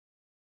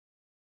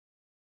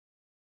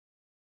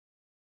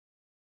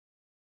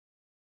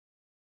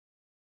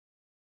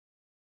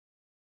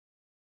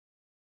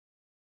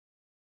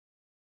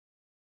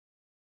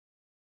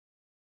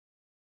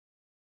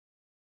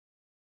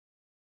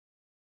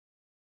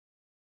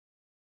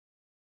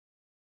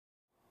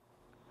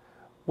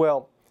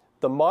Well,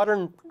 the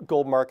modern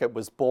gold market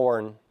was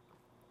born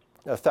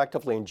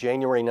effectively in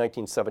January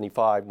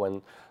 1975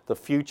 when the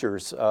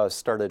futures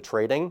started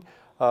trading.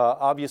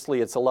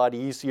 Obviously, it's a lot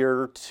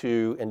easier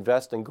to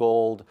invest in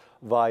gold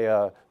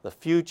via the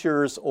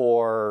futures,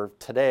 or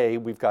today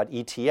we've got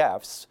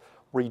ETFs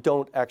where you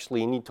don't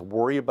actually need to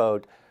worry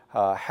about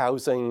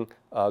housing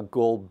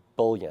gold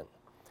bullion.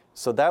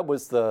 So that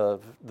was the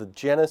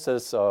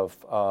genesis of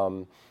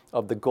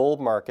the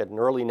gold market in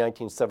early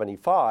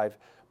 1975.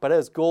 But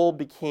as gold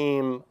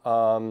became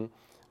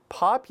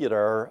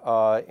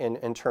popular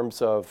in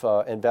terms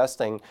of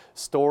investing,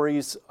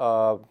 stories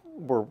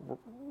were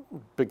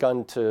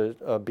begun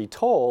to be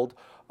told.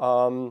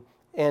 And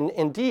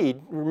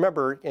indeed,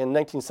 remember, in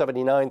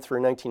 1979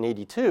 through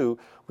 1982,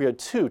 we had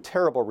two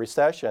terrible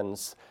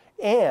recessions,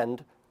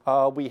 and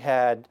we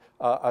had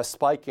a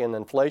spike in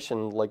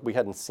inflation like we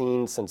hadn't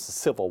seen since the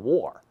Civil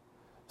War.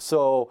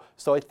 So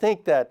I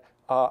think that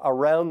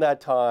around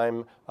that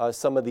time,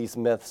 some of these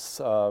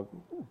myths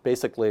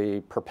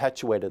basically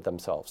perpetuated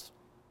themselves.